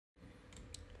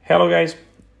Hello guys,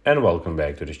 and welcome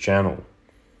back to this channel,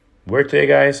 where today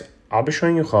guys, I'll be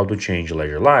showing you how to change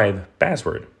Ledger Live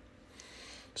password.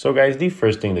 So guys, the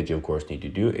first thing that you of course need to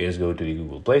do is go to the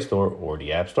Google Play Store or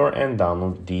the App Store and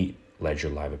download the Ledger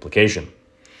Live application.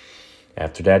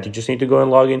 After that, you just need to go and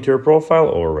log into your profile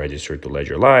or register to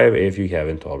Ledger Live if you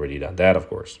haven't already done that, of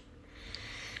course.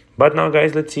 But now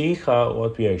guys, let's see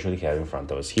what we actually have in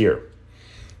front of us here.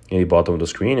 In the bottom of the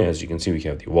screen, as you can see, we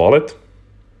have the wallet.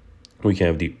 We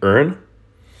have the earn,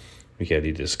 we have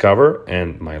the discover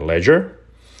and my ledger.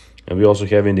 And we also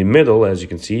have in the middle, as you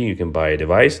can see, you can buy a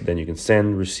device, then you can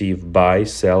send, receive, buy,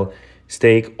 sell,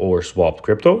 stake or swap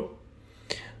crypto.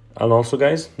 And also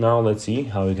guys, now let's see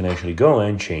how you can actually go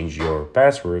and change your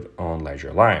password on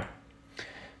Ledger Live.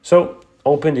 So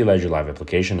open the Ledger Live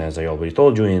application as I already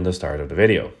told you in the start of the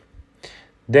video.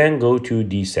 Then go to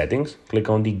the settings, click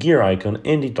on the gear icon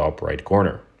in the top right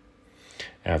corner.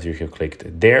 After you have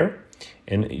clicked there,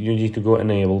 and you need to go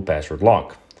enable password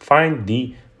lock. Find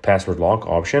the password lock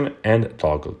option and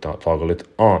toggle it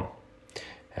on.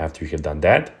 After you have done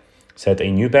that, set a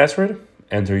new password,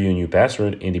 enter your new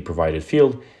password in the provided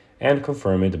field and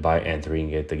confirm it by entering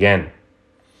it again.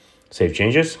 Save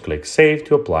changes, click save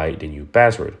to apply the new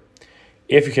password.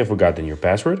 If you have forgotten your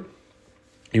password,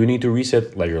 you need to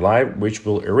reset Ledger Live, which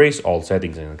will erase all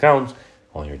settings and accounts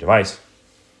on your device.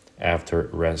 After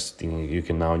resting, you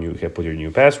can now put your new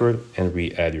password and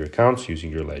re-add your accounts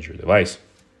using your Ledger device.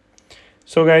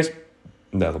 So guys,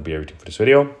 that'll be everything for this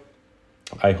video.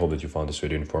 I hope that you found this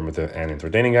video informative and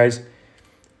entertaining, guys.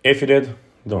 If you did,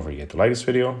 don't forget to like this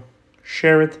video,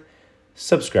 share it,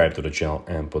 subscribe to the channel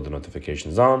and put the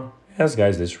notifications on, as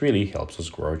guys, this really helps us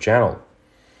grow our channel.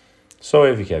 So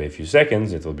if you have a few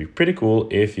seconds, it will be pretty cool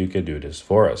if you could do this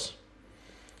for us.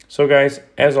 So guys,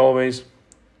 as always,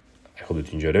 I hope that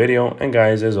you enjoyed the video, and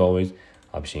guys, as always,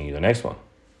 I'll be seeing you in the next one.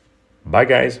 Bye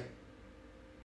guys.